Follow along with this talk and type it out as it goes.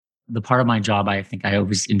the part of my job I think I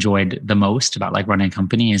always enjoyed the most about like running a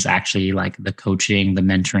company is actually like the coaching, the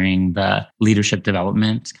mentoring, the leadership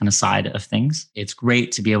development kind of side of things. It's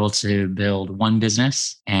great to be able to build one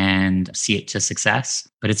business and see it to success,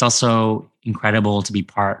 but it's also incredible to be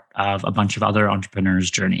part of a bunch of other entrepreneurs'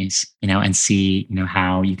 journeys, and see,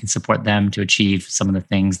 how you can support them to achieve some of the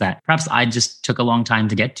things that perhaps I just took a long time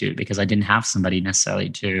to get to because I didn't have somebody necessarily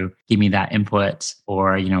to give me that input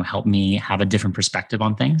or, help me have a different perspective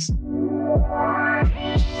on things.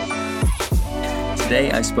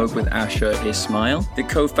 Today, I spoke with Asher Ismail, the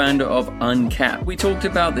co-founder of Uncapped. We talked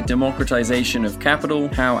about the democratization of capital,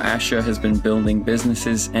 how Asher has been building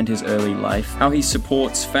businesses and his early life, how he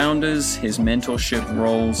supports founders, his mentorship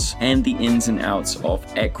roles, and the ins and outs of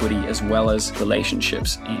equity as well as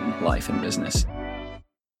relationships in life and business.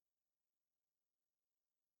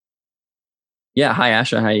 Yeah. Hi,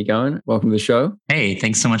 Asher. How you going? Welcome to the show. Hey,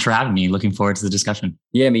 thanks so much for having me. Looking forward to the discussion.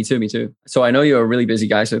 Yeah, me too. So I know you're a really busy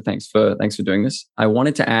guy, so thanks for doing this. I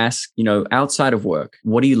wanted to ask, outside of work,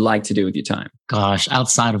 what do you like to do with your time? Gosh,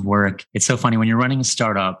 outside of work, it's so funny when you're running a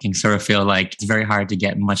startup, you can sort of feel like it's very hard to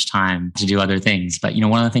get much time to do other things. But,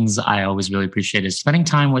 one of the things I always really appreciate is spending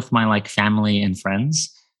time with my like family and friends.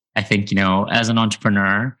 I think, as an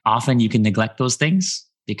entrepreneur, often you can neglect those things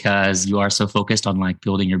because you are so focused on like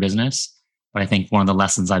building your business. But I think one of the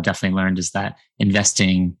lessons I've definitely learned is that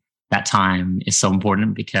investing that time is so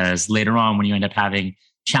important because later on, when you end up having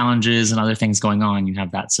challenges and other things going on, you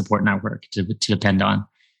have that support network to depend on.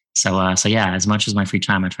 So yeah, as much as my free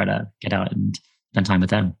time, I try to get out and spend time with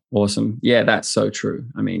them. Awesome. Yeah, that's so true.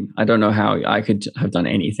 I mean, I don't know how I could have done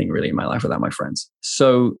anything really in my life without my friends.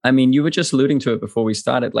 So, I mean, you were just alluding to it before we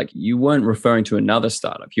started. Like, you weren't referring to another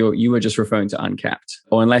startup. You were just referring to Uncapped,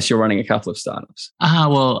 or unless you're running a couple of startups.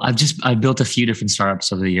 Well, I've built a few different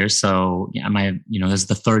startups over the years. So yeah, this is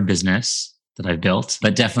the third business that I've built.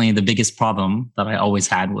 But definitely the biggest problem that I always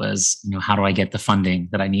had was, how do I get the funding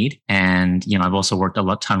that I need? And, I've also worked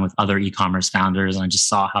a ton with other e-commerce founders and I just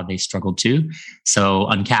saw how they struggled too. So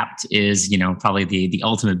Uncapped is, probably the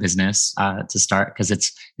ultimate business to start because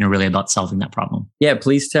it's, really about solving that problem. Yeah,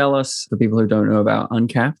 please tell us, for people who don't know about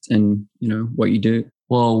Uncapped and, what you do.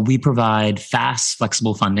 Well, we provide fast,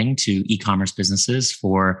 flexible funding to e-commerce businesses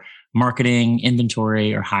for marketing,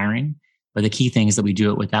 inventory, or hiring. But the key thing is that we do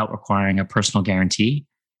it without requiring a personal guarantee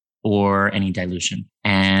or any dilution.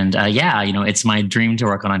 And it's my dream to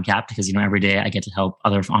work on Uncapped because, every day I get to help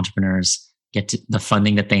other entrepreneurs get to the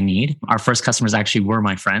funding that they need. Our first customers actually were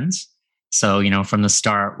my friends. So, from the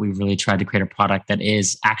start, we really tried to create a product that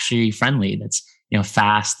is actually friendly, that's,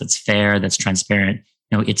 fast, that's fair, that's transparent.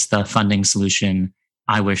 It's the funding solution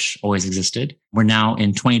I wish always existed. We're now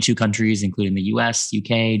in 22 countries, including the US,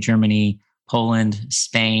 UK, Germany, Poland,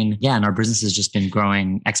 Spain. Yeah, and our business has just been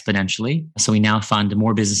growing exponentially. So we now fund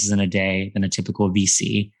more businesses in a day than a typical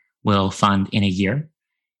VC will fund in a year.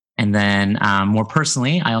 And then more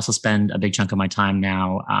personally, I also spend a big chunk of my time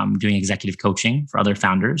now doing executive coaching for other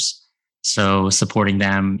founders. So supporting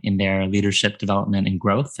them in their leadership development and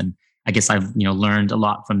growth. And I guess I've learned a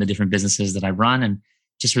lot from the different businesses that I've run and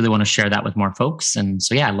just really want to share that with more folks. And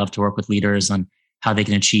so, yeah, I love to work with leaders on how they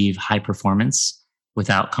can achieve high performance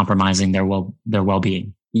without compromising their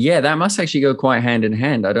well-being. Yeah, that must actually go quite hand in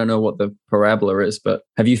hand. I don't know what the parabola is, but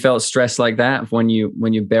have you felt stressed like that when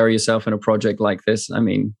you bury yourself in a project like this? I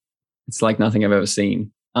mean, it's like nothing I've ever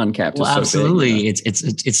seen. Uncapped is so absolutely. big,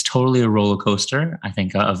 It's totally a roller coaster, I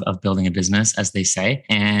think, of building a business, as they say.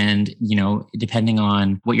 And, depending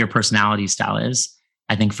on what your personality style is,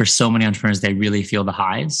 I think for so many entrepreneurs, they really feel the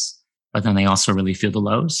highs, but then they also really feel the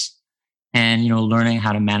lows. And, learning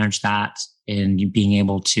how to manage that and being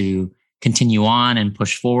able to continue on and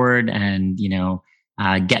push forward and,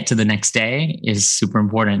 get to the next day is super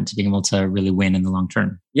important to being able to really win in the long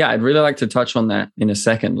term. Yeah, I'd really like to touch on that in a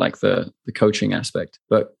second, like the coaching aspect.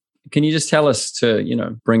 But can you just tell us to,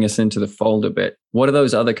 bring us into the fold a bit? What are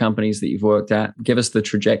those other companies that you've worked at? Give us the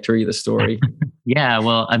trajectory, the story. Yeah,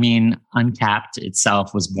 well, I mean, Uncapped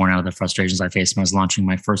itself was born out of the frustrations I faced when I was launching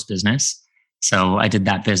my first business. So I did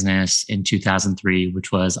that business in 2003,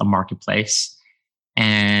 which was a marketplace.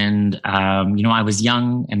 And, I was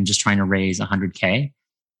young and just trying to raise 100K.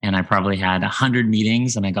 And I probably had 100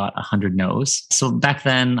 meetings and I got 100 no's. So back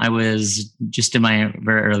then I was just in my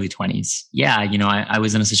very early 20s. Yeah, I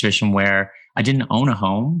was in a situation where I didn't own a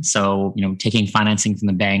home. So, taking financing from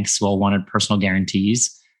the banks who all wanted personal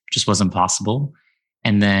guarantees just wasn't possible.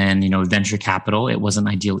 And then, venture capital, it wasn't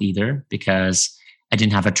ideal either because I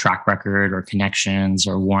didn't have a track record or connections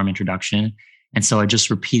or warm introduction. And so I just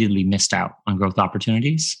repeatedly missed out on growth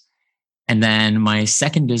opportunities. And then my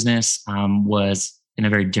second business was in a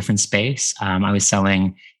very different space. I was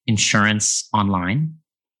selling insurance online.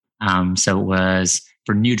 So it was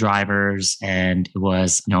for new drivers, and it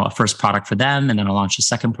was, a first product for them. And then I launched a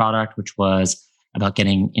second product, which was about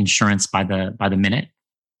getting insurance by the minute.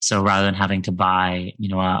 So rather than having to buy,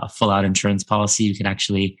 a full out insurance policy, you could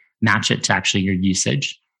actually match it to actually your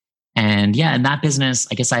usage. And yeah, in that business,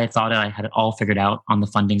 I guess I thought I had it all figured out on the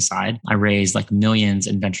funding side. I raised like millions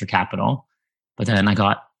in venture capital, but then I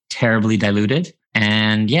got terribly diluted.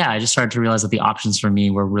 And yeah, I just started to realize that the options for me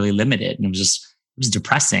were really limited. And it was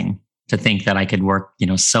depressing to think that I could work,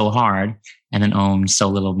 so hard and then own so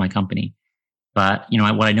little of my company. But,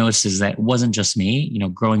 what I noticed is that it wasn't just me,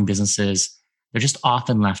 growing businesses, they're just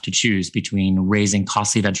often left to choose between raising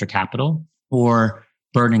costly venture capital or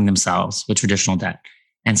burdening themselves with traditional debt.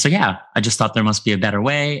 And so, yeah, I just thought there must be a better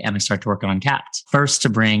way. And I started to work on Uncapped. First to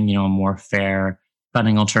bring, a more fair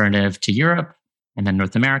funding alternative to Europe and then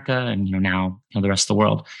North America and, now, the rest of the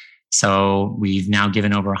world. So we've now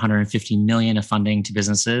given over 150 million of funding to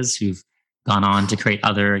businesses who've gone on to create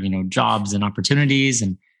other, jobs and opportunities.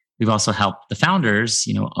 And we've also helped the founders,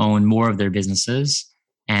 own more of their businesses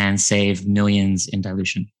and save millions in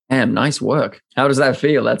dilution. Damn, nice work. How does that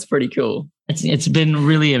feel? That's pretty cool. It's been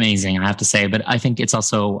really amazing, I have to say. But I think it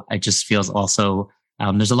just feels also,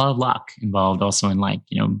 there's a lot of luck involved also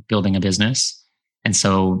in building a business. And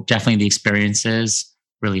so definitely the experiences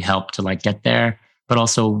really helped to get there. But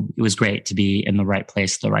also it was great to be in the right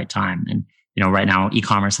place at the right time. And, right now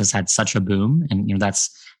e-commerce has had such a boom, and, that's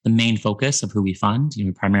the main focus of who we fund.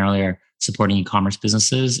 We primarily are supporting e-commerce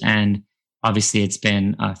businesses. And obviously it's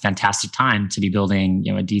been a fantastic time to be building,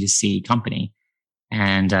 a D2C company.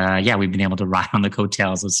 And we've been able to ride on the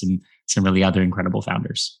coattails of some really other incredible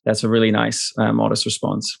founders. That's a really nice, modest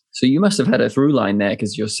response. So you must have had a through line there,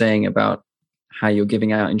 because you're saying about how you're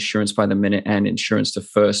giving out insurance by the minute and insurance to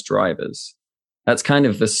first drivers. That's kind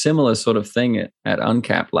of a similar sort of thing at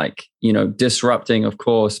Uncapped, disrupting, of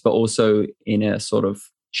course, but also in a sort of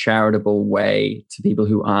charitable way to people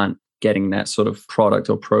who aren't getting that sort of product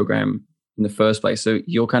or program in the first place. So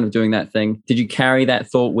you're kind of doing that thing. Did you carry that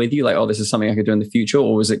thought with you? This is something I could do in the future?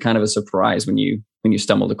 Or was it kind of a surprise when you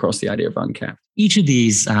stumbled across the idea of Uncapped? Each of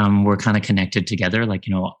these were kind of connected together.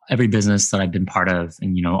 Every business that I've been part of,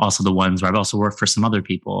 and, also the ones where I've also worked for some other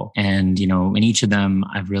people. And, in each of them,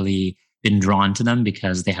 I've really been drawn to them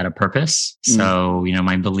because they had a purpose. So,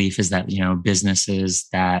 my belief is that, businesses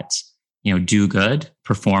that, do good,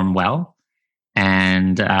 perform well.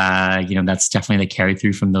 And, that's definitely the carry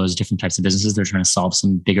through from those different types of businesses. They're trying to solve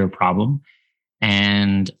some bigger problem.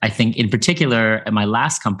 And I think in particular at my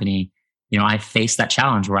last company, I faced that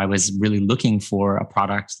challenge where I was really looking for a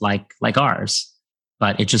product like ours,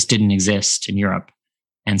 but it just didn't exist in Europe.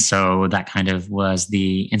 And so that kind of was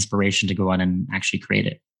the inspiration to go on and actually create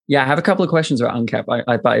it. Yeah, I have a couple of questions about Uncapped.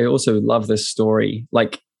 I also love this story.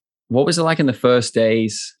 What was it like in the first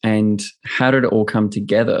days, and how did it all come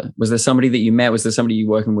together? Was there somebody that you met? Was there somebody you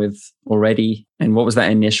were working with already? And what was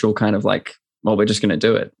that initial kind of we're just going to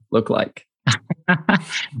do it look like?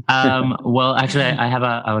 Well, actually, I have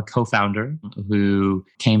a co-founder who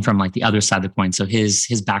came from the other side of the coin. So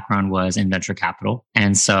his background was in venture capital.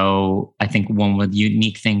 And so I think one of the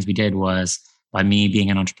unique things we did was, by me being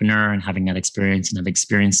an entrepreneur and having that experience and have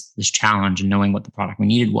experienced this challenge and knowing what the product we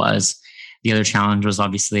needed was, the other challenge was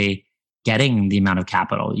obviously getting the amount of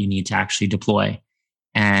capital you need to actually deploy.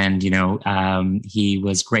 And, he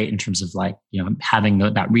was great in terms of having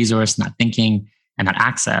that resource and that thinking and that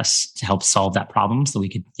access to help solve that problem so we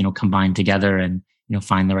could, combine together and,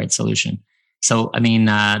 find the right solution. So,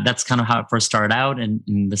 that's kind of how it first started out,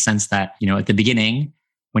 in the sense that, at the beginning,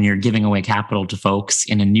 when you're giving away capital to folks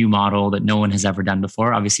in a new model that no one has ever done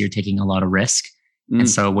before, obviously you're taking a lot of risk. And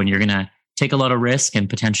so when you're going to take a lot of risk and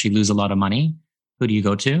potentially lose a lot of money, who do you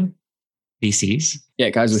go to? VCs.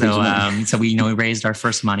 Yeah, guys. So we raised our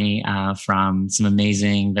first money from some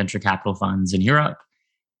amazing venture capital funds in Europe.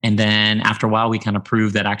 And then after a while, we kind of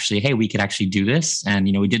proved that actually, hey, we could actually do this. And,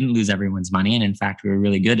 we didn't lose everyone's money. And in fact, we were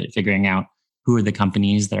really good at figuring out who are the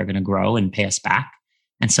companies that are going to grow and pay us back.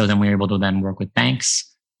 And so then we were able to then work with banks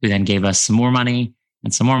who then gave us some more money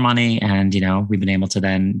and some more money. And, we've been able to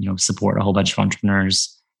then, support a whole bunch of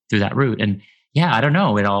entrepreneurs through that route. And yeah, I don't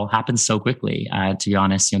know, it all happens so quickly. To be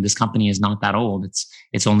honest, this company is not that old.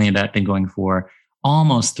 It's only been going for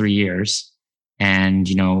almost 3 years. And,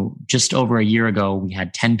 just over a year ago, we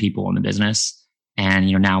had 10 people in the business. And,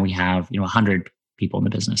 now we have, 100 people in the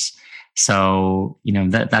business. So,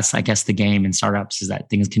 that's, I guess, the game in startups, is that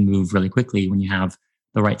things can move really quickly when you have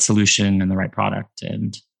the right solution and the right product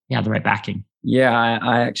and the right backing. Yeah,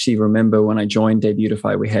 I actually remember when I joined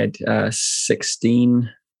Debutify, we had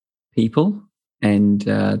 16 people And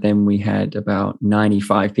then we had about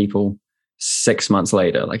 95 people 6 months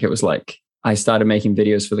later. Like it was like I started making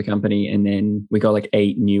videos for the company, and then we got like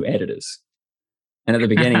 8 new editors. And at the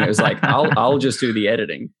beginning, it was like, I'll just do the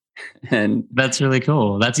editing. And that's really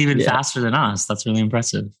cool. That's even faster than us. That's really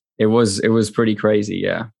impressive. It was pretty crazy.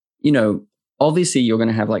 Yeah. Obviously you're going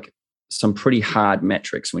to have like some pretty hard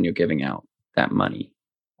metrics when you're giving out that money.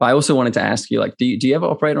 But I also wanted to ask you, like, do you ever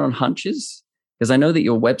operate on hunches? Because I know that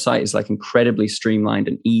your website is like incredibly streamlined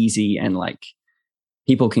and easy, and like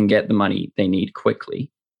people can get the money they need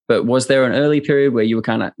quickly. But was there an early period where you were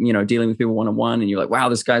kind of, dealing with people one-on-one and you're like, wow,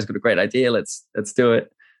 this guy's got a great idea. Let's do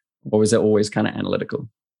it. Or was it always kind of analytical?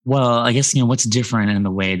 Well, I guess, what's different in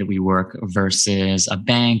the way that we work versus a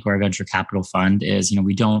bank or a venture capital fund is,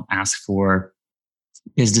 we don't ask for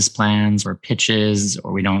business plans or pitches,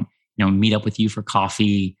 or we don't, meet up with you for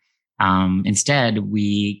coffee. Instead,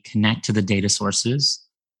 we connect to the data sources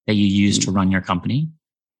that you use to run your company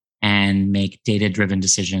and make data-driven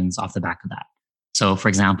decisions off the back of that. So for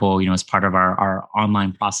example, as part of our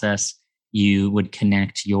online process, you would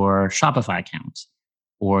connect your Shopify account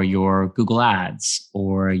or your Google Ads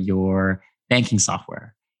or your banking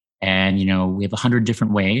software. And, we have 100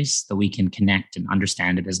 different ways that we can connect and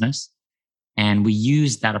understand a business. And we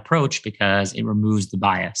use that approach because it removes the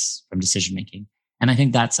bias from decision-making. And I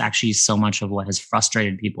think that's actually so much of what has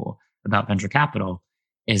frustrated people about venture capital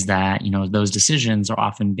is that, those decisions are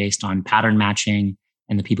often based on pattern matching,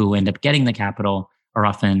 and the people who end up getting the capital are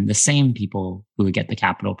often the same people who would get the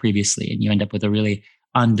capital previously. And you end up with a really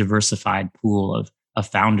undiversified pool of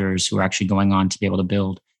founders who are actually going on to be able to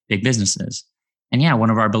build big businesses. And one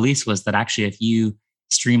of our beliefs was that actually if you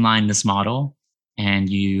streamline this model and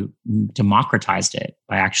you democratized it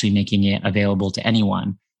by actually making it available to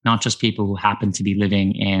anyone, not just people who happen to be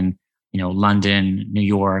living in, London, New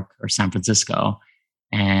York, or San Francisco,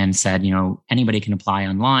 and said, anybody can apply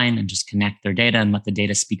online and just connect their data and let the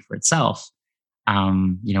data speak for itself.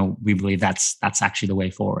 We believe that's actually the way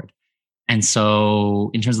forward. And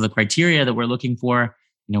so in terms of the criteria that we're looking for,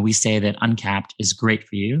 we say that Uncapped is great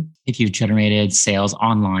for you if you've generated sales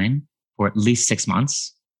online for at least 6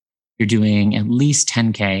 months, you're doing at least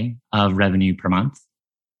 10K of revenue per month,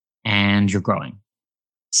 and you're growing.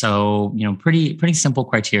 So, pretty simple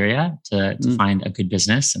criteria to find a good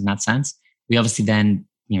business in that sense. We obviously then,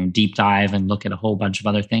 deep dive and look at a whole bunch of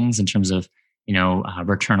other things in terms of,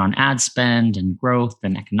 return on ad spend and growth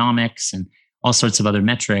and economics and all sorts of other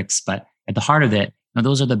metrics. But at the heart of it,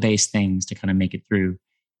 those are the base things to kind of make it through.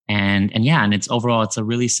 And it's overall, it's a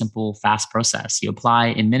really simple, fast process. You apply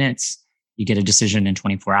in minutes, you get a decision in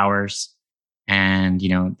 24 hours. And,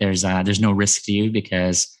 there's no risk to you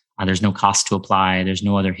because there's no cost to apply. There's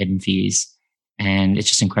no other hidden fees. And it's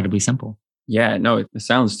just incredibly simple. Yeah, no, it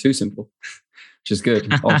sounds too simple, which is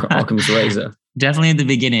good. Occam's razor. Definitely at the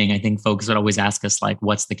beginning, I think folks would always ask us, like,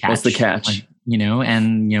 what's the catch? What's the catch?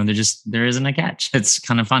 There isn't a catch. It's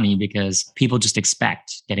kind of funny because people just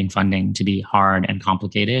expect getting funding to be hard and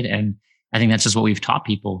complicated. And I think that's just what we've taught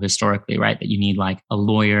people historically, right? That you need like a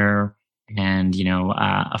lawyer and,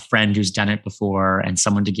 a friend who's done it before and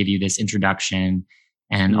someone to give you this introduction.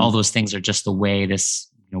 And all those things are just the way this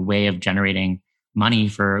way of generating money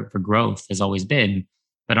for growth has always been.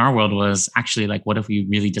 But our world was actually like, what if we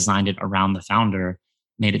really designed it around the founder,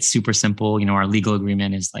 made it super simple? Our legal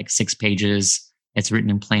agreement is like 6 pages. It's written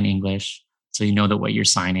in plain English. So you know that what you're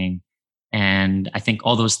signing. And I think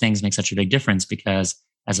all those things make such a big difference because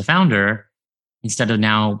as a founder, instead of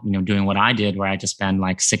now, doing what I did, where I just spend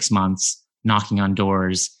like 6 months knocking on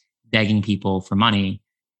doors, begging people for money,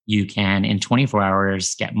 you can in 24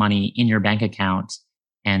 hours get money in your bank account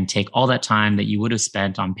and take all that time that you would have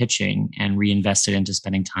spent on pitching and reinvest it into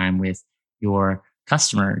spending time with your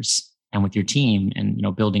customers and with your team and,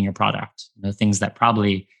 building your product. The things that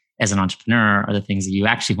probably as an entrepreneur are the things that you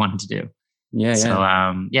actually wanted to do. So,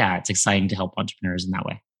 it's exciting to help entrepreneurs in that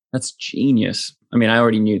way. That's genius. I mean, I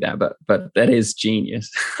already knew that, but that is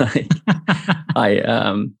genius.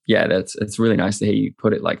 It's really nice to hear you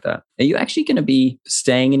put it like that. Are you actually going to be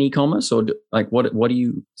staying in e-commerce, or what do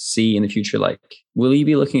you see in the future? Like, will you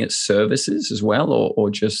be looking at services as well, or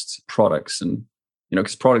just products? And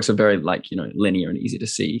because products are very linear and easy to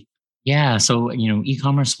see. Yeah. So,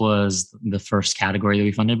 e-commerce was the first category that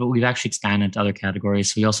we funded, but we've actually expanded to other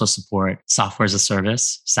categories. So we also support software as a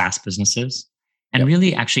service, SaaS businesses. And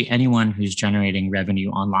really, actually, anyone who's generating revenue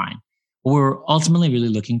online. What we're ultimately really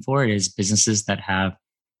looking for is businesses that have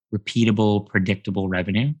repeatable, predictable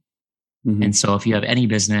revenue. Mm-hmm. And so if you have any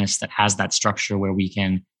business that has that structure where we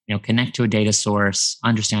can, connect to a data source,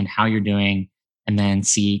 understand how you're doing, and then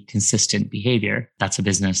see consistent behavior, that's a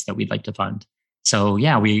business that we'd like to fund. So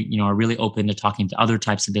yeah, we are really open to talking to other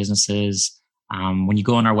types of businesses. When you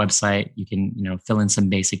go on our website, you can fill in some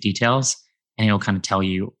basic details, and it'll kind of tell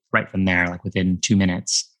you right from there, like within 2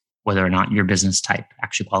 minutes, whether or not your business type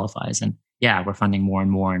actually qualifies. And yeah, we're funding more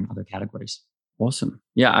and more in other categories. Awesome.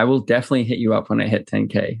 Yeah, I will definitely hit you up when I hit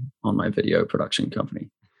 10K on my video production company.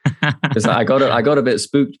 Because I got a bit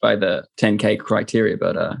spooked by the 10K criteria,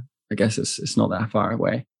 but I guess it's not that far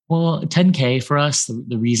away. Well, 10K for us,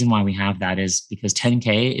 the reason why we have that is because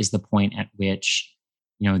 10K is the point at which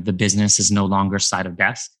the business is no longer side of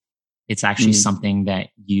desk. It's actually something that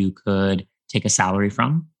you could take a salary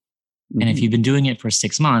from. And if you've been doing it for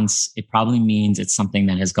 6 months, it probably means it's something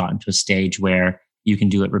that has gotten to a stage where you can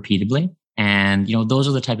do it repeatedly. And those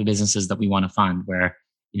are the type of businesses that we want to fund, where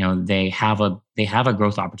they have a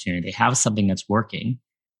growth opportunity, they have something that's working,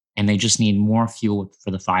 and they just need more fuel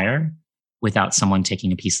for the fire without someone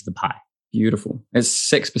taking a piece of the pie. Beautiful.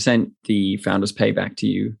 It's 6% the founders pay back to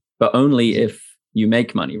you, but only if you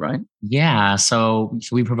make money, right? Yeah. So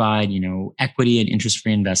we provide equity and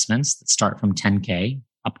interest-free investments that start from 10K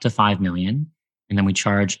up to 5 million, and then we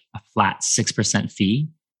charge a flat 6% fee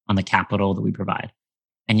on the capital that we provide.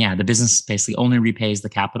 And yeah, the business basically only repays the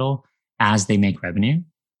capital as they make revenue.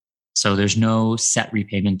 So there's no set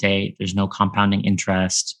repayment date. There's no compounding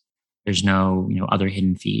interest. There's no, other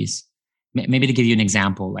hidden fees. Maybe to give you an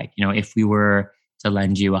example, like, if we were to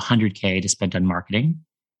lend you 100K to spend on marketing,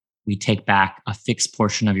 we take back a fixed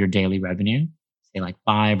portion of your daily revenue, say like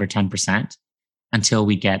 5 or 10%, until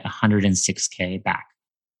we get 106K back.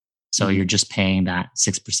 So you're just paying that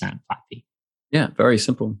 6% flat fee. Yeah, very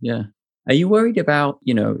simple. Yeah. Are you worried about,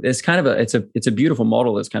 there's kind of it's a beautiful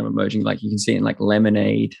model that's kind of emerging. Like you can see in like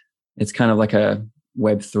Lemonade, it's kind of like a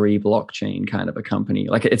Web3 blockchain kind of a company.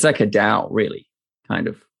 Like it's like a DAO really, kind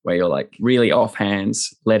of, where you're like really off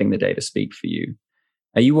hands, letting the data speak for you.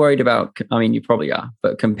 Are you worried about, I mean, you probably are,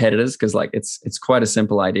 but competitors? Because like it's quite a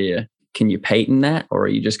simple idea. Can you patent that, or are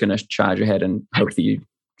you just going to charge ahead and hope that you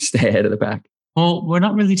stay ahead of the pack? Well, we're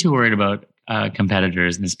not really too worried about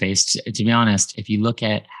competitors in this space. To be honest, if you look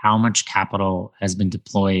at how much capital has been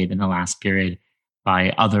deployed in the last period by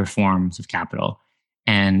other forms of capital,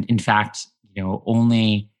 and in fact,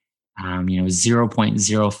 only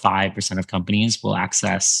 0.05% of companies will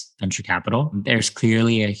access venture capital. There's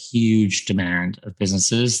clearly a huge demand of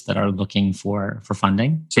businesses that are looking for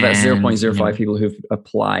funding. So that's 0.05 people who've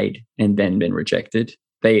applied and then been rejected.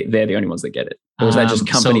 They're the only ones that get it. Or is that just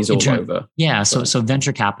companies all over? Yeah. So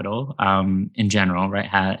venture capital in general, right,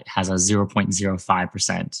 has a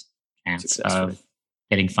 0.05% chance of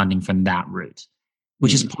getting funding from that route,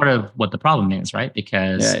 which is part of what the problem is, right?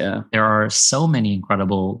 Because there are so many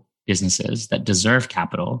incredible businesses that deserve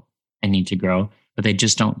capital and need to grow, but they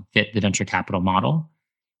just don't fit the venture capital model.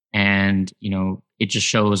 And, it just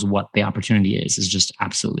shows what the opportunity is just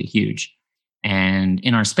absolutely huge. And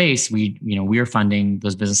in our space, we're funding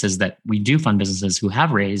those businesses that we do fund businesses who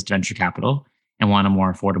have raised venture capital and want a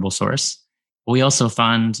more affordable source. But we also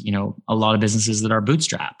fund, a lot of businesses that are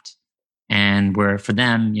bootstrapped, and where for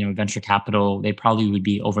them, venture capital, they probably would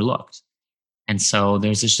be overlooked. And so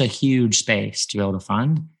there's just a huge space to be able to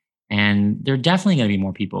fund. And there are definitely going to be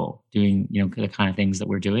more people doing, the kind of things that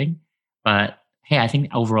we're doing. But hey, I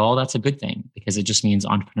think overall that's a good thing, because it just means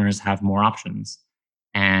entrepreneurs have more options.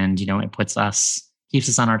 And, it keeps us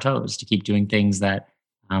on our toes to keep doing things that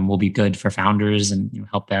will be good for founders and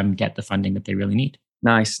help them get the funding that they really need.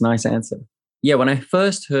 Nice answer. Yeah, when I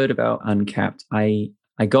first heard about Uncapped, I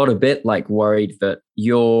got a bit like worried that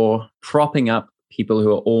you're propping up people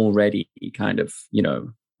who are already kind of,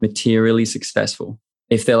 materially successful.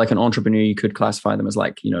 If they're like an entrepreneur, you could classify them as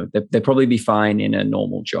like, they'd probably be fine in a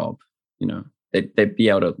normal job. They'd be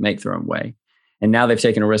able to make their own way. And now they've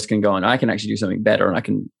taken a risk and gone, I can actually do something better, and I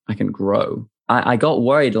can grow. I got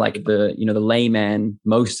worried like the layman,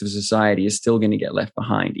 most of society is still going to get left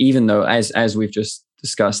behind, even though as we've just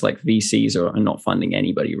discussed, like VCs are not funding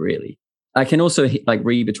anybody really. I can also like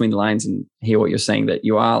read between the lines and hear what you're saying, that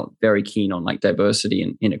you are very keen on like diversity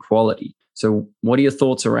and inequality. So what are your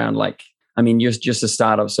thoughts around like, I mean, you're just a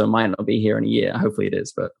startup, so it might not be here in a year. Hopefully it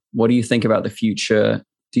is. But what do you think about the future?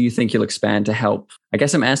 Do you think you'll expand to help? I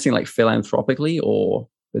guess I'm asking like philanthropically,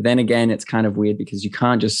 but then again, it's kind of weird because you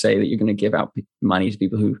can't just say that you're going to give out money to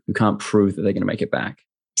people who can't prove that they're going to make it back.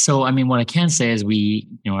 So, I mean, what I can say is we,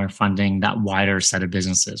 are funding that wider set of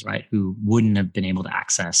businesses, right, who wouldn't have been able to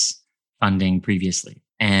access funding previously.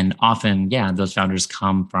 And often, those founders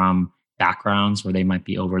come from backgrounds where they might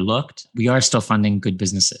be overlooked. We are still funding good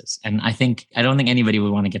businesses. And I don't think anybody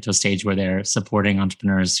would want to get to a stage where they're supporting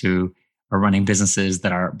entrepreneurs who are running businesses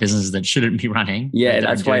that shouldn't be running. Yeah,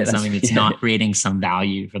 that's why something that's not creating some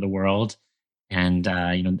value for the world. And,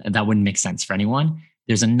 that wouldn't make sense for anyone.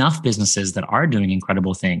 There's enough businesses that are doing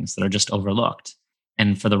incredible things that are just overlooked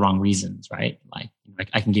and for the wrong reasons, right? Like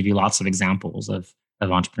I can give you lots of examples of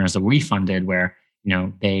entrepreneurs that we funded where,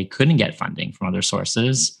 they couldn't get funding from other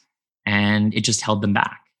sources and it just held them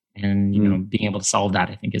back. And, being able to solve that,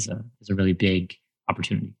 I think is a really big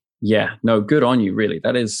opportunity. Yeah, no, good on you. Really.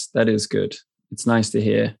 That is good. It's nice to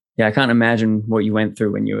hear. Yeah. I can't imagine what you went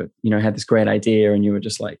through when you were, had this great idea and you were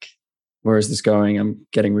just like, where is this going? I'm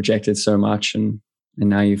getting rejected so much. And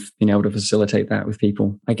now you've been able to facilitate that with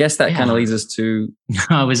people. I guess that kind of leads us to...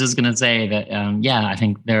 I was just going to say that, I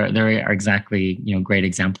think there are exactly, great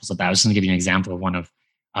examples of that. I was just going to give you an example of one of,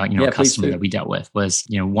 a customer that we dealt with was,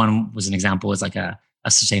 one was an example was like a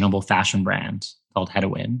sustainable fashion brand called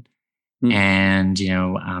Hedwin. And,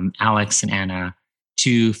 Alex and Anna,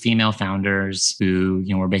 two female founders who,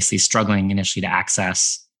 were basically struggling initially to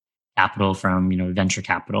access capital from, venture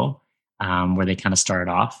capital, where they kind of started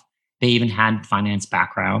off. They even had finance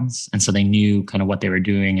backgrounds. And so they knew kind of what they were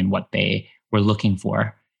doing and what they were looking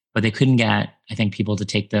for, but they couldn't get, I think, people to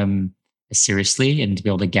take them seriously and to be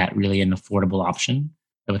able to get really an affordable option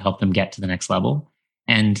that would help them get to the next level.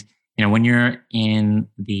 And, when you're in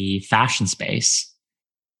the fashion space,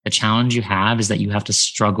 the challenge you have is that you have to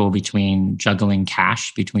struggle between juggling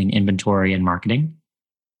cash between inventory and marketing.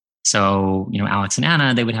 So, Alex and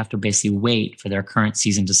Anna, they would have to basically wait for their current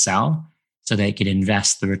season to sell so they could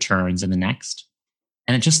invest the returns in the next.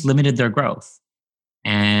 And it just limited their growth.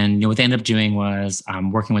 And what they ended up doing was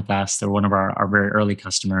working with us. They're one of our very early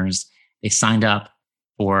customers. They signed up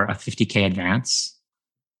for a $50K advance,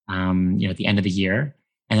 at the end of the year.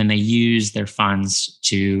 And then they used their funds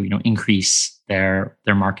to, increase their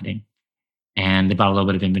marketing. And they bought a little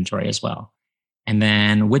bit of inventory as well. And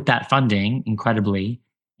then with that funding, incredibly,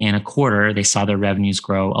 in a quarter, they saw their revenues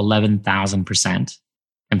grow 11,000%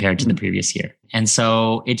 compared to the previous year. And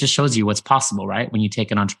so it just shows you what's possible, right? When you take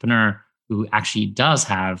an entrepreneur who actually does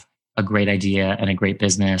have a great idea and a great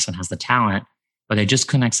business and has the talent, but they just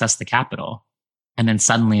couldn't access the capital. And then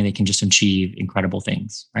suddenly they can just achieve incredible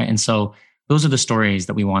things, right? And so those are the stories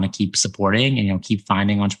that we want to keep supporting and, keep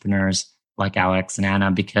finding entrepreneurs like Alex and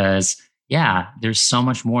Anna, because there's so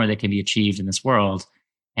much more that can be achieved in this world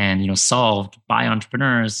and, solved by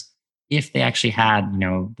entrepreneurs if they actually had,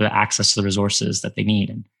 the access to the resources that they need.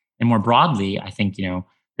 And more broadly, I think, the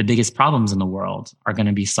biggest problems in the world are going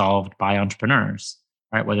to be solved by entrepreneurs,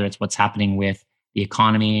 right? Whether it's what's happening with the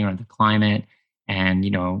economy or the climate and,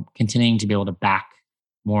 continuing to be able to back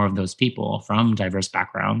more of those people from diverse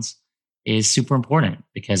backgrounds is super important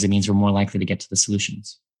because it means we're more likely to get to the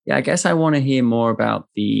solutions. Yeah, I guess I want to hear more about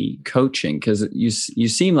the coaching because you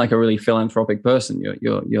seem like a really philanthropic person.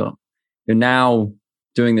 You're now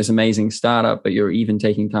doing this amazing startup, but you're even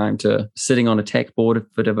taking time to sitting on a tech board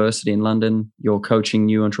for diversity in London. You're coaching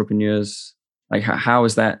new entrepreneurs. Like, how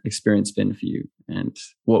has that experience been for you? And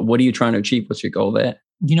what are you trying to achieve? What's your goal there?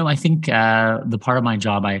 I think the part of my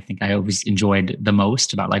job I think I always enjoyed the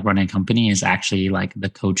most about like running a company is actually like the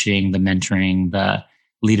coaching, the mentoring, the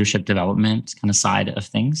leadership development kind of side of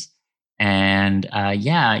things. And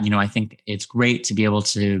I think it's great to be able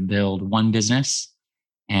to build one business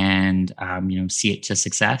and see it to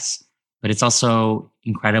success. But it's also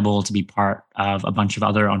incredible to be part of a bunch of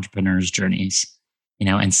other entrepreneurs' journeys,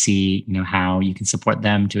 and see how you can support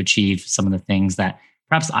them to achieve some of the things that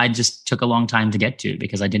perhaps I just took a long time to get to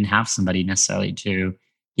because I didn't have somebody necessarily to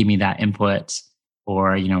give me that input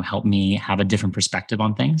or, help me have a different perspective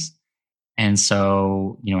on things. And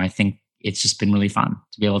so, I think it's just been really fun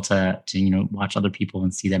to be able to watch other people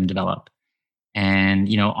and see them develop. And,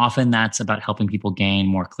 often that's about helping people gain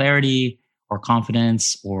more clarity or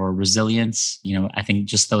confidence or resilience. I think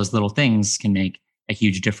just those little things can make a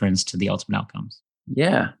huge difference to the ultimate outcomes.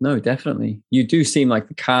 Yeah, no, definitely. You do seem like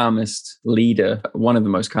the calmest leader, one of the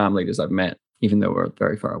most calm leaders I've met, even though we're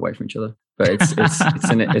very far away from each other. But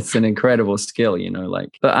it's an incredible skill,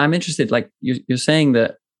 But I'm interested, like you're saying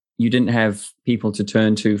that you didn't have people to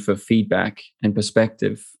turn to for feedback and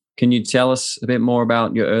perspective. Can you tell us a bit more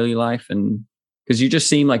about your early life? And because you just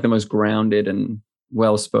seem like the most grounded and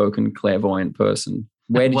well-spoken, clairvoyant person.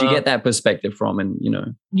 Where did you get that perspective from? And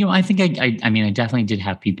I think I definitely did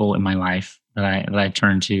have people in my life that I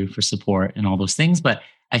turned to for support and all those things. But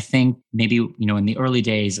I think maybe, in the early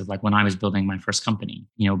days of like when I was building my first company,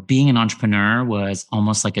 being an entrepreneur was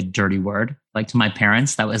almost like a dirty word. Like to my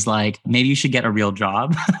parents, that was like, maybe you should get a real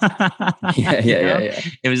job. Yeah.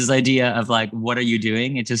 It was this idea of like, what are you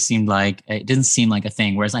doing? It didn't seem like a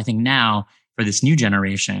thing. Whereas I think now for this new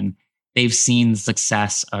generation, they've seen the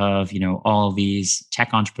success of, all these tech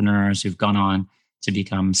entrepreneurs who've gone on to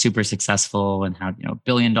become super successful and have,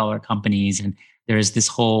 billion-dollar companies. And there's this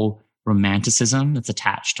whole romanticism that's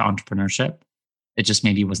attached to entrepreneurship that just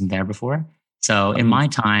maybe wasn't there before. So in my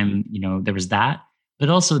time, there was that, but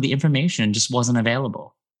also the information just wasn't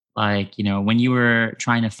available. Like, when you were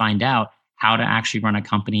trying to find out how to actually run a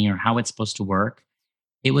company or how it's supposed to work,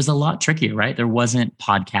 it was a lot trickier, right? There wasn't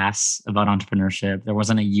podcasts about entrepreneurship. There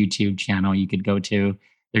wasn't a YouTube channel you could go to.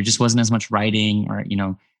 There just wasn't as much writing or,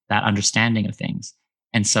 that understanding of things.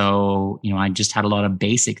 And so, I just had a lot of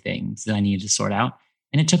basic things that I needed to sort out.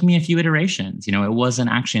 And it took me a few iterations. It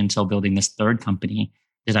wasn't actually until building this third company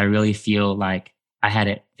that I really feel like I had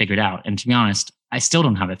it figured out. And to be honest, I still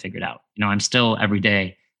don't have it figured out. I'm still every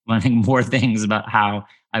day learning more things about how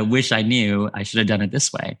I wish I knew I should have done it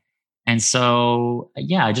this way. And so,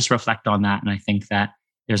 yeah, I just reflect on that. And I think that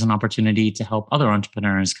there's an opportunity to help other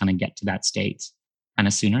entrepreneurs kind of get to that state kind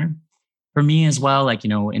of sooner. For me as well, like,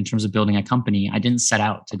 in terms of building a company, I didn't set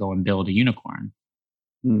out to go and build a unicorn.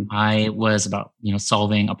 I was about,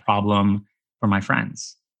 solving a problem for my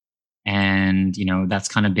friends. And, that's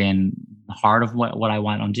kind of been the heart of what I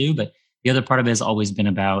want to do. But the other part of it has always been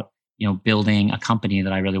about, building a company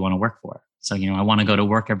that I really want to work for. So, I want to go to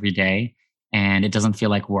work every day and it doesn't feel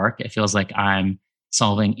like work. It feels like I'm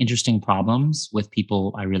solving interesting problems with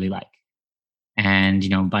people I really like.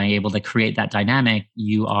 And, by able to create that dynamic,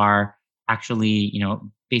 you are actually,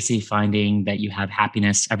 basically finding that you have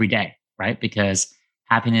happiness every day, right? Because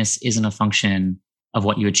happiness isn't a function of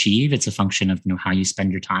what you achieve. It's a function of, how you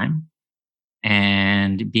spend your time,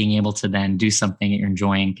 and being able to then do something that you're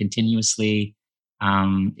enjoying continuously.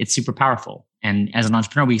 It's super powerful. And as an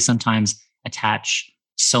entrepreneur, we sometimes attach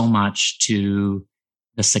so much to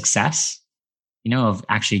the success, of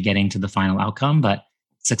actually getting to the final outcome. But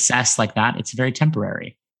success like that, it's very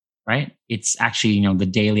temporary, right? It's actually, the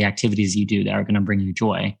daily activities you do that are going to bring you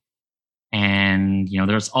joy. And,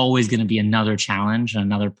 there's always going to be another challenge,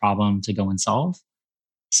 another problem to go and solve.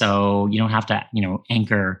 So you don't have to,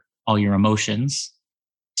 anchor all your emotions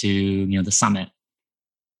to, the summit.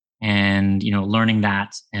 And, learning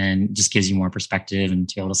that and just gives you more perspective and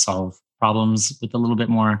to be able to solve problems with a little bit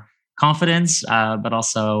more confidence, but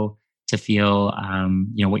also to feel,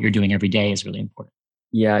 what you're doing every day is really important.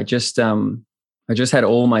 Yeah, I just had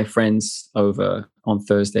all my friends over on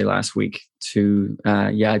Thursday last week to,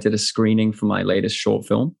 I did a screening for my latest short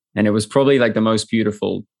film. And it was probably like the most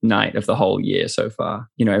beautiful night of the whole year so far.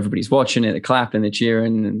 Everybody's watching it, they're clapping, they're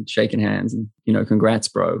cheering and shaking hands and, congrats,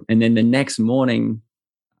 bro. And then the next morning,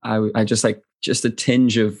 I just a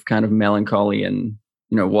tinge of kind of melancholy and,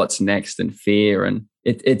 what's next and fear. And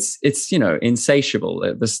it's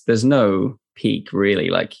insatiable. There's no peak really.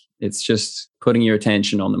 Like it's just putting your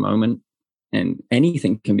attention on the moment. And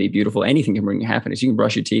anything can be beautiful. Anything can bring you happiness. You can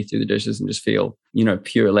brush your teeth, do the dishes, and just feel,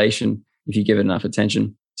 pure elation if you give it enough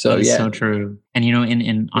attention. So that is so true. And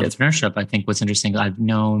in entrepreneurship, I think what's interesting, I've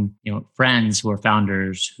known friends who are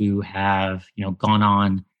founders who have gone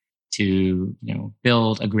on to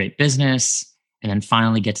build a great business and then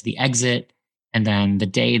finally get to the exit. And then the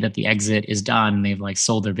day that the exit is done, they've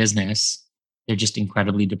sold their business. They're just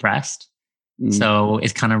incredibly depressed. So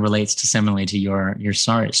it kind of relates to similarly to your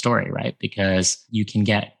story, right? Because you can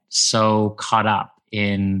get so caught up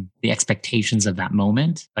in the expectations of that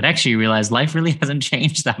moment, but actually you realize life really hasn't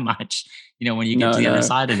changed that much. When you get to the other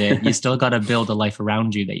side of it, you still got to build a life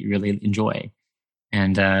around you that you really enjoy.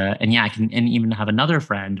 And I can even have another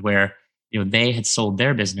friend where they had sold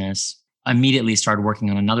their business, immediately started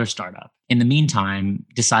working on another startup. In the meantime,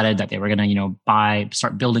 decided that they were going to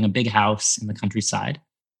start building a big house in the countryside.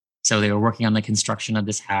 So they were working on the construction of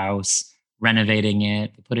this house, renovating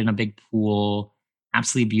it. They put in a big pool,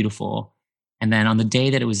 absolutely beautiful. And then on the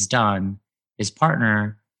day that it was done, his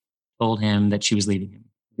partner told him that she was leaving him.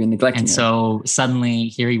 You're neglecting him. So suddenly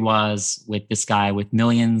here he was with this guy with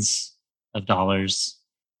millions of dollars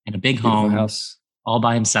and a big home, house, all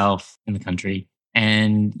by himself in the country.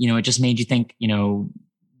 And, it just made you think,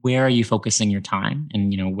 where are you focusing your time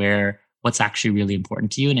and, what's actually really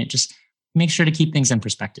important to you? And it just make sure to keep things in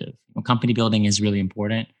perspective. Company building is really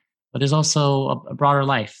important, but there's also a broader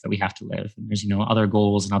life that we have to live. And there's, other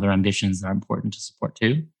goals and other ambitions that are important to support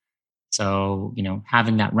too. So,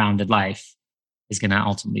 having that rounded life is going to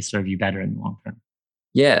ultimately serve you better in the long term.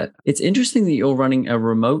 Yeah. It's interesting that you're running a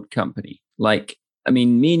remote company. Me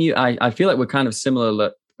and you, I feel like we're kind of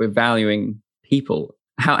similar. We're valuing people.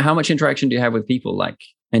 How much interaction do you have with people?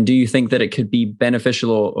 And do you think that it could be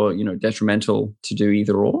beneficial or detrimental to do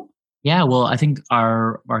either or? Yeah, well, I think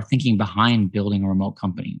our thinking behind building a remote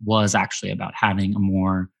company was actually about having a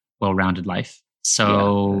more well-rounded life.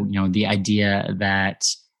 So, the idea that,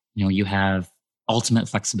 you have ultimate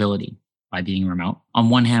flexibility by being remote. On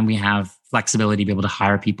one hand, we have flexibility to be able to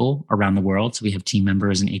hire people around the world. So we have team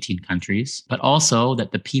members in 18 countries, but also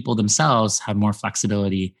that the people themselves have more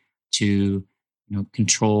flexibility to,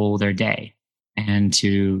 control their day and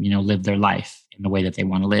to, live their life in the way that they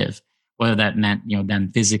want to live, whether that meant,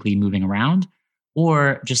 them physically moving around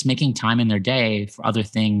or just making time in their day for other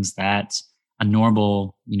things that a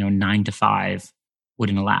normal, 9 to 5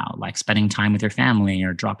 wouldn't allow, like spending time with their family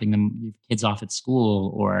or dropping them kids off at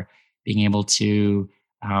school or being able to,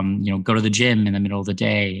 go to the gym in the middle of the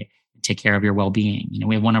day, take care of your well-being.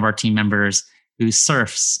 We have one of our team members who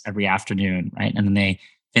surfs every afternoon, right? And then they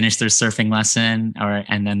finish their surfing lesson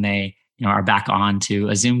and then they, are back on to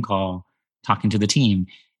a Zoom call talking to the team.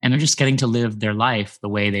 And they're just getting to live their life the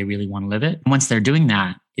way they really want to live it. And once they're doing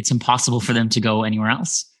that, it's impossible for them to go anywhere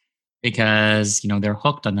else because, they're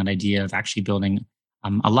hooked on that idea of actually building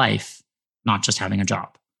a life, not just having a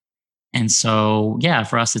job. And so, yeah,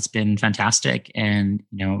 for us, it's been fantastic and,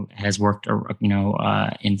 has worked,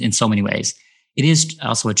 in so many ways. It is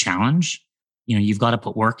also a challenge. You've got to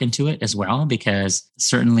put work into it as well, because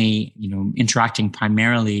certainly, interacting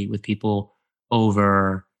primarily with people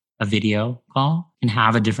over a video call can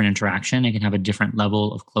have a different interaction. It can have a different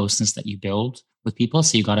level of closeness that you build with people.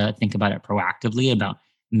 So you got to think about it proactively, about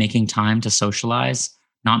making time to socialize,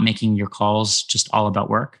 not making your calls just all about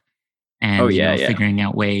work. And figuring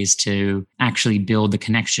out ways to actually build the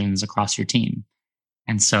connections across your team.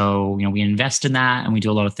 And so, we invest in that and we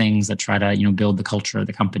do a lot of things that try to, build the culture of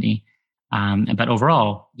the company. But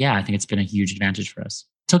overall, I think it's been a huge advantage for us.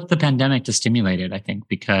 It took the pandemic to stimulate it, I think,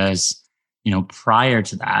 because, prior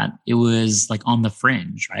to that, it was like on the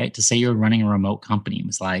fringe, right? To say you're running a remote company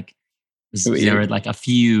was like, there were like a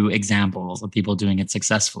few examples of people doing it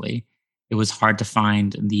successfully. It was hard to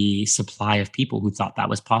find the supply of people who thought that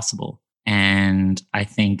was possible. And I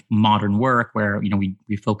think modern work where,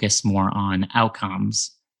 we focus more on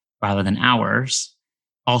outcomes rather than hours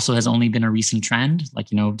also has only been a recent trend. Like,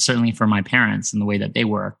 certainly for my parents and the way that they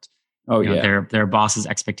worked, their boss's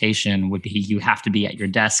expectation would be you have to be at your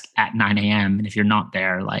desk at 9 a.m. And if you're not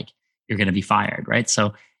there, like you're going to be fired. Right.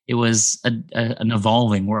 So it was an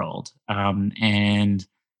evolving world. And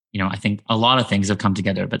I think a lot of things have come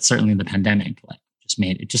together, but certainly the pandemic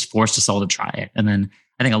just forced us all to try it. And then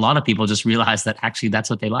I think a lot of people just realized that actually that's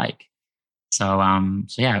what they like. So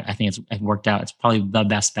I think it's worked out. It's probably the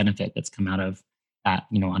best benefit that's come out of that,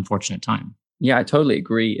 unfortunate time. Yeah, I totally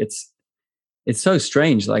agree. It's so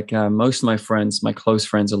strange. Like most of my friends, my close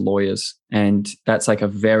friends are lawyers, and that's like a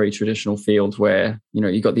very traditional field where,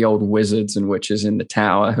 you got the old wizards and witches in the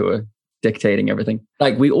tower who are dictating everything.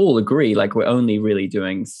 Like we all agree, like we're only really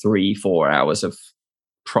doing 3-4 hours of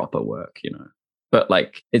proper work, But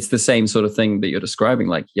like, it's the same sort of thing that you're describing.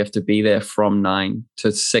 Like you have to be there from 9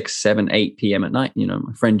 to 6, 7, 8 p.m. at night.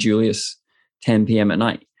 My friend Julius, 10 p.m. at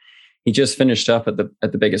night. He just finished up at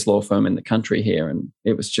the biggest law firm in the country here. And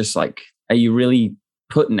it was just like, are you really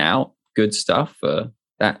putting out good stuff for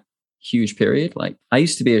that huge period? Like I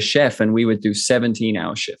used to be a chef and we would do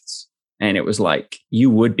 17-hour shifts. And it was like, you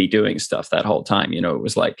would be doing stuff that whole time. It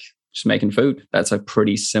was like just making food. That's a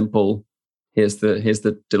pretty simple, here's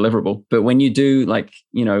the deliverable. But when you do like,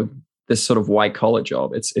 this sort of white collar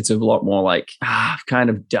job, it's a lot more like, I've kind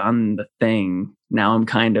of done the thing. Now I'm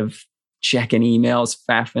kind of checking emails,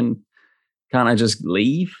 faffing. Can't I just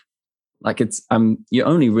leave? Like you're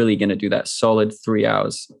only really going to do that solid 3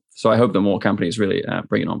 hours. So I hope that more companies really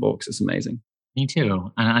bring it on board because it's amazing. Me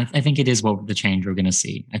too. And I think it is what the change we're going to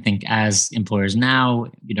see. I think as employers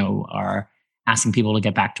now, are asking people to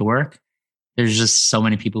get back to work, there's just so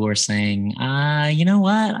many people who are saying, you know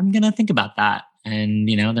what, I'm going to think about that. And,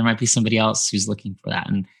 there might be somebody else who's looking for that.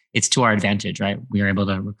 And it's to our advantage, right? We are able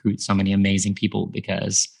to recruit so many amazing people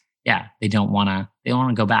because, they don't want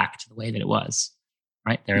to go back to the way that it was,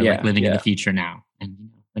 right? They're like living in the future now and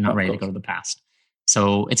they're not ready to go to the past.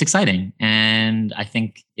 So it's exciting. And I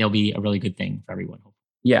think it'll be a really good thing for everyone.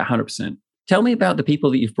 Yeah, 100%. Tell me about the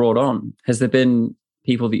people that you've brought on. Has there been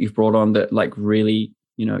people that you've brought on that like really,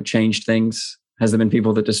 changed things? Has there been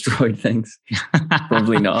people that destroyed things?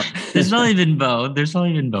 Probably not. There's probably been both.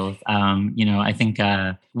 I think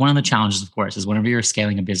one of the challenges, of course, is whenever you're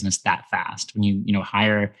scaling a business that fast, when you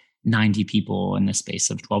hire 90 people in the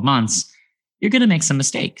space of 12 months, you're going to make some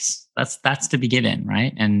mistakes. That's to be given,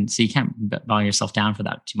 right? And so you can't bog yourself down for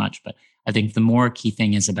that too much. But I think the more key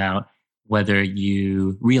thing is about whether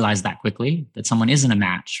you realize that quickly, that someone isn't a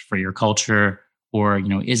match for your culture or,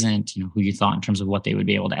 isn't, who you thought in terms of what they would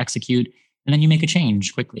be able to execute. And then you make a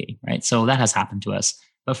change quickly, right? So that has happened to us.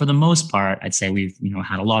 But for the most part, I'd say we've,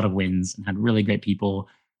 had a lot of wins and had really great people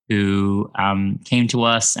who came to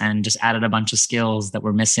us and just added a bunch of skills that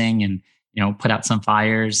were missing and put out some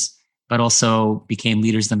fires, but also became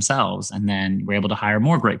leaders themselves. And then we're able to hire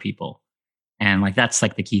more great people. And like, that's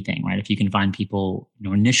like the key thing, right? If you can find people,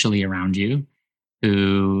 initially around you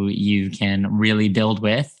who you can really build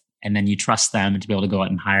with, and then you trust them to be able to go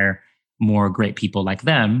out and hire more great people like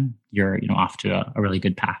them, you're, off to a really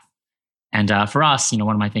good path. And for us,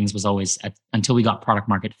 one of my things was always until we got product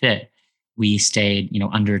market fit, we stayed,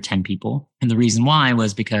 under 10 people. And the reason why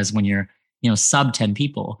was because when you're, sub 10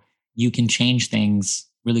 people, you can change things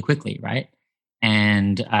really quickly, right?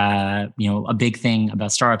 And, a big thing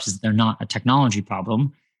about startups is they're not a technology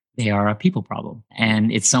problem. They are a people problem.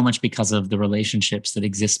 And it's so much because of the relationships that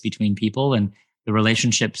exist between people, and the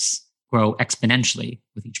relationships grow exponentially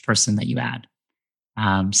with each person that you add.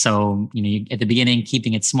 So, at the beginning,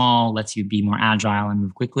 keeping it small lets you be more agile and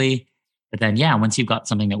move quickly. But then, once you've got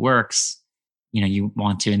something that works, you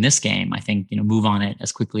want to, in this game, I think, move on it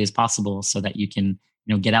as quickly as possible so that you can,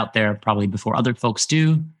 get out there probably before other folks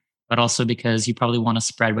do, but also because you probably want to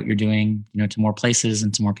spread what you're doing, to more places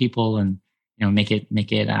and to more people, and, make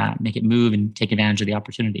it move and take advantage of the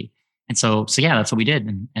opportunity. And so yeah, that's what we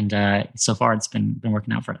did. And so far it's been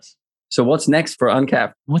working out for us. So what's next for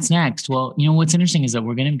Uncap? What's next? Well, what's interesting is that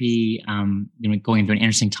we're going to be going through an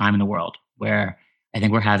interesting time in the world where I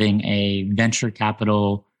think we're having a venture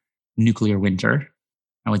capital nuclear winter,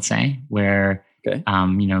 I would say, where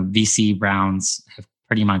VC rounds have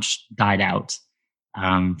pretty much died out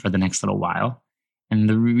for the next little while. And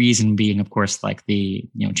the reason being, of course, like the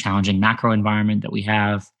challenging macro environment that we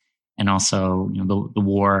have, and also the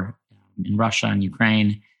war in Russia and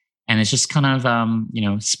Ukraine. And it's just kind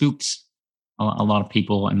of spooked a lot of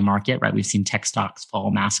people in the market, right? We've seen tech stocks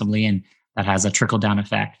fall massively, and that has a trickle down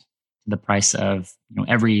effect to the price of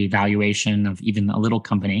every valuation of even a little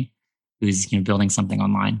company who's building something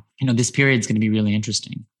online. This period is going to be really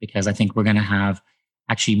interesting because I think we're going to have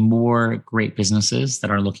actually more great businesses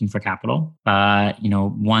that are looking for capital, but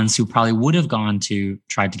ones who probably would have gone to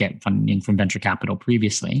tried to get funding from venture capital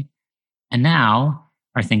previously, and now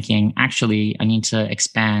are thinking, actually, I need to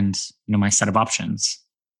expand my set of options.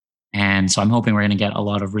 And so I'm hoping we're going to get a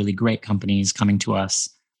lot of really great companies coming to us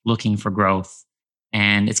looking for growth.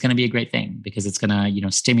 And it's going to be a great thing because it's going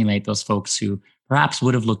to stimulate those folks who perhaps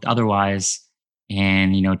would have looked otherwise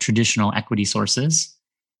in traditional equity sources,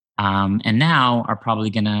 and now are probably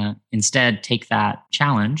going to instead take that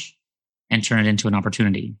challenge and turn it into an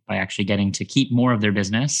opportunity by actually getting to keep more of their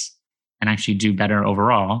business and actually do better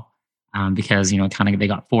overall, because they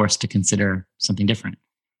got forced to consider something different.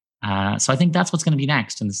 So I think that's what's going to be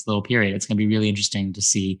next in this little period. It's going to be really interesting to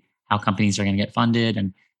see how companies are going to get funded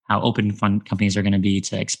and how open fund companies are going to be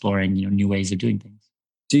to exploring new ways of doing things.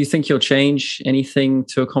 Do you think you'll change anything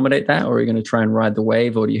to accommodate that, or are you going to try and ride the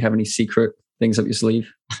wave, or do you have any secret things up your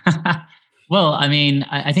sleeve? Well, I mean,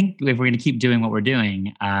 I think if we're going to keep doing what we're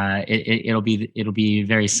doing, it'll be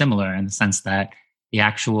very similar in the sense that the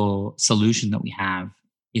actual solution that we have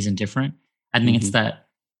isn't different. I think it's that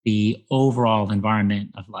the overall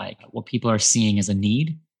environment of like what people are seeing as a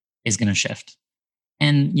need is going to shift.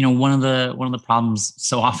 And one of the problems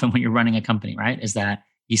so often when you're running a company, right, is that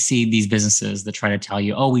you see these businesses that try to tell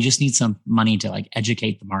you, oh, we just need some money to like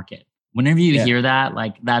educate the market. Whenever you hear that,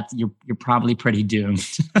 like that, you're probably pretty doomed.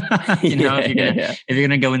 If you're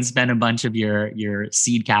gonna go and spend a bunch of your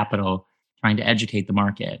seed capital trying to educate the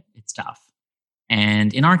market, it's tough.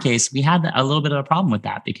 And in our case, we had a little bit of a problem with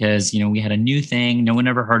that because we had a new thing, no one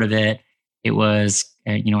ever heard of it. It was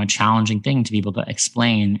a challenging thing to be able to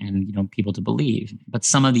explain and people to believe. But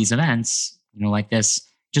some of these events, like this,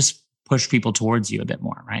 just push people towards you a bit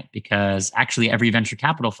more, right? Because actually, every venture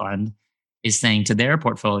capital fund is saying to their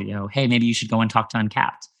portfolio, hey, maybe you should go and talk to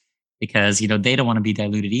Uncapped because, they don't want to be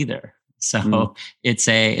diluted either. So it's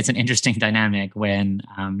an interesting dynamic when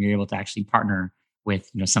you're able to actually partner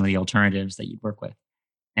with, some of the alternatives that you work with.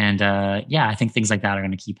 And I think things like that are going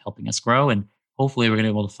to keep helping us grow. And hopefully we're going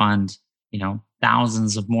to be able to fund,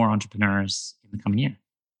 thousands of more entrepreneurs in the coming year.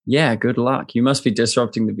 Yeah, good luck. You must be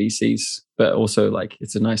disrupting the VCs, but also like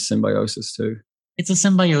it's a nice symbiosis too. It's a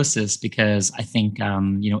symbiosis because I think,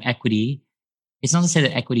 equity, it's not to say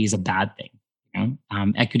that equity is a bad thing.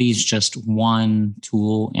 Equity is just one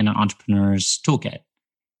tool in an entrepreneur's toolkit,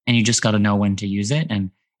 and you just got to know when to use it. And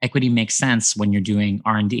equity makes sense when you're doing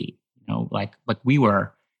R&D. Like we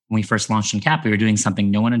were when we first launched Uncap, we were doing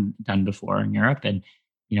something no one had done before in Europe, and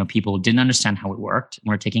people didn't understand how it worked, and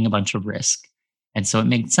we're taking a bunch of risk, and so it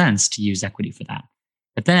made sense to use equity for that.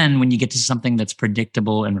 But then when you get to something that's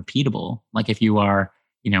predictable and repeatable, like if you are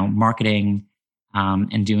marketing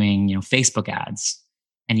and doing Facebook ads,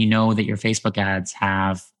 and that your Facebook ads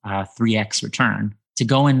have a 3x return, to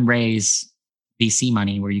go and raise VC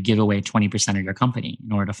money where you give away 20% of your company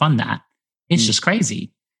in order to fund that. It's just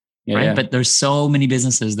crazy, right? Yeah. But there's so many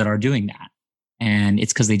businesses that are doing that. And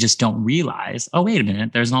it's because they just don't realize, oh, wait a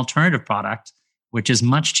minute, there's an alternative product, which is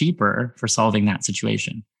much cheaper for solving that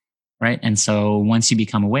situation, right? And so once you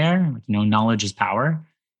become aware, knowledge is power.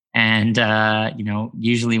 And,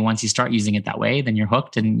 usually once you start using it that way, then you're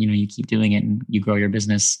hooked and, you keep doing it and you grow your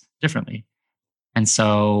business differently. And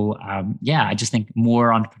so, I just think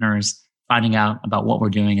more entrepreneurs finding out about what we're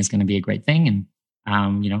doing is going to be a great thing. And,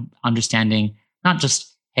 understanding not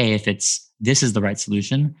just, hey, if this is the right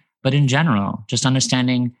solution, but in general, just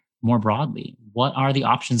understanding more broadly, what are the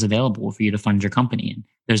options available for you to fund your company? And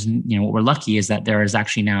there's, what we're lucky is that there is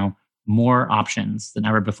actually now more options than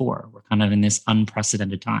ever before. We're kind of in this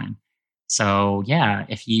unprecedented time. So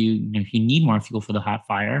if you need more fuel for the hot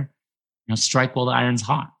fire, strike while the iron's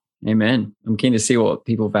hot. Amen. I'm keen to see what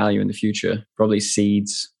people value in the future. Probably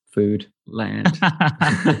seeds, food, land.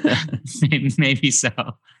 Maybe so.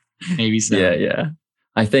 Yeah.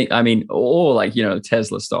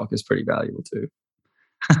 Tesla stock is pretty valuable too.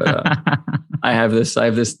 But, I have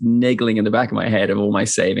this niggling in the back of my head of all my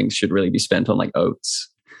savings should really be spent on like oats,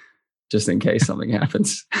 just in case something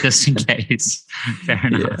happens. Just in case. Fair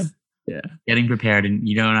enough. Yeah. Getting prepared, and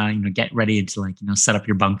you don't get ready to set up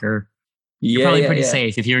your bunker. You're probably pretty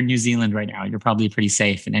safe. If you're in New Zealand right now, you're probably pretty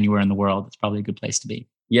safe, and anywhere in the world, it's probably a good place to be.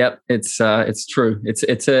 Yep, it's true.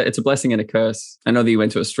 It's a blessing and a curse. I know that you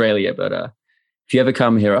went to Australia, but if you ever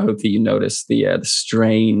come here, I hope that you notice the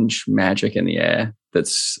strange magic in the air.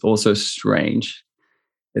 That's also strange.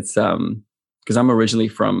 It's because I'm originally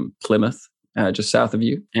from Plymouth, just south of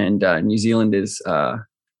you, and New Zealand is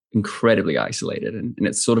incredibly isolated, and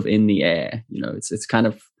it's sort of in the air. It's kind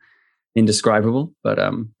of indescribable, but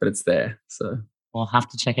it's there. So I'll have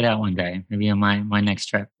to check it out one day, maybe on my next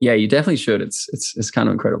trip. Yeah, you definitely should. It's kind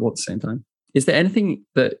of incredible at the same time. Is there anything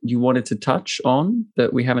that you wanted to touch on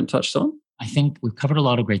that we haven't touched on? I think we've covered a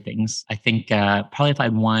lot of great things. I think probably if I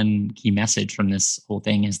had one key message from this whole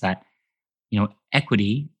thing is that,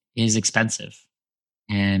 equity is expensive,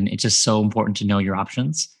 and it's just so important to know your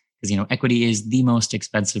options because, equity is the most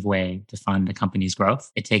expensive way to fund a company's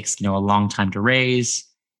growth. It takes, a long time to raise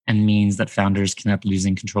and means that founders can end up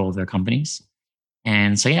losing control of their companies.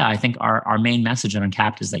 And so, I think our main message at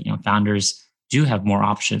Uncapped is that, founders do have more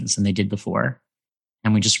options than they did before.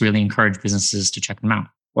 And we just really encourage businesses to check them out.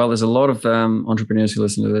 Well, there's a lot of entrepreneurs who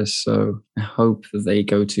listen to this, so I hope that they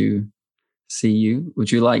go to see you. Would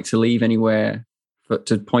you like to leave anywhere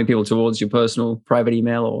to point people towards your personal private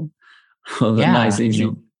email or the nice easy?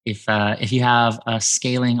 If you have a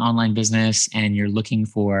scaling online business and you're looking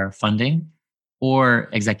for funding or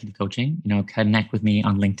executive coaching, connect with me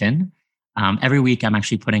on LinkedIn. Every week, I'm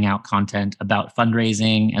actually putting out content about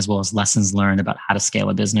fundraising as well as lessons learned about how to scale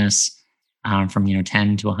a business from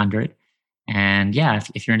 10 to 100. And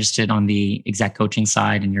if you're interested on the exec coaching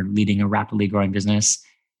side and you're leading a rapidly growing business,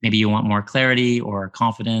 maybe you want more clarity or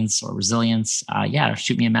confidence or resilience,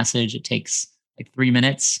 shoot me a message. It takes like 3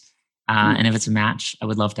 minutes. And if it's a match, I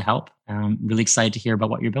would love to help. I'm really excited to hear about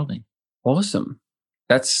what you're building. Awesome.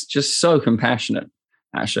 That's just so compassionate,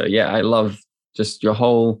 Asher. Yeah, I love just your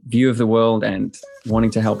whole view of the world, and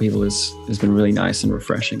wanting to help people has been really nice and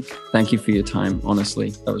refreshing. Thank you for your time. Honestly,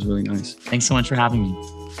 that was really nice. Thanks so much for having me.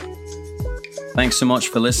 Thanks so much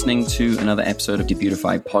for listening to another episode of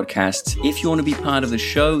Debutify Podcast. If you want to be part of the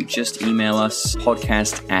show, just email us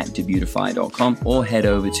podcast@debutify.com or head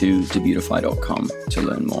over to debutify.com to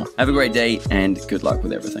learn more. Have a great day and good luck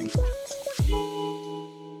with everything.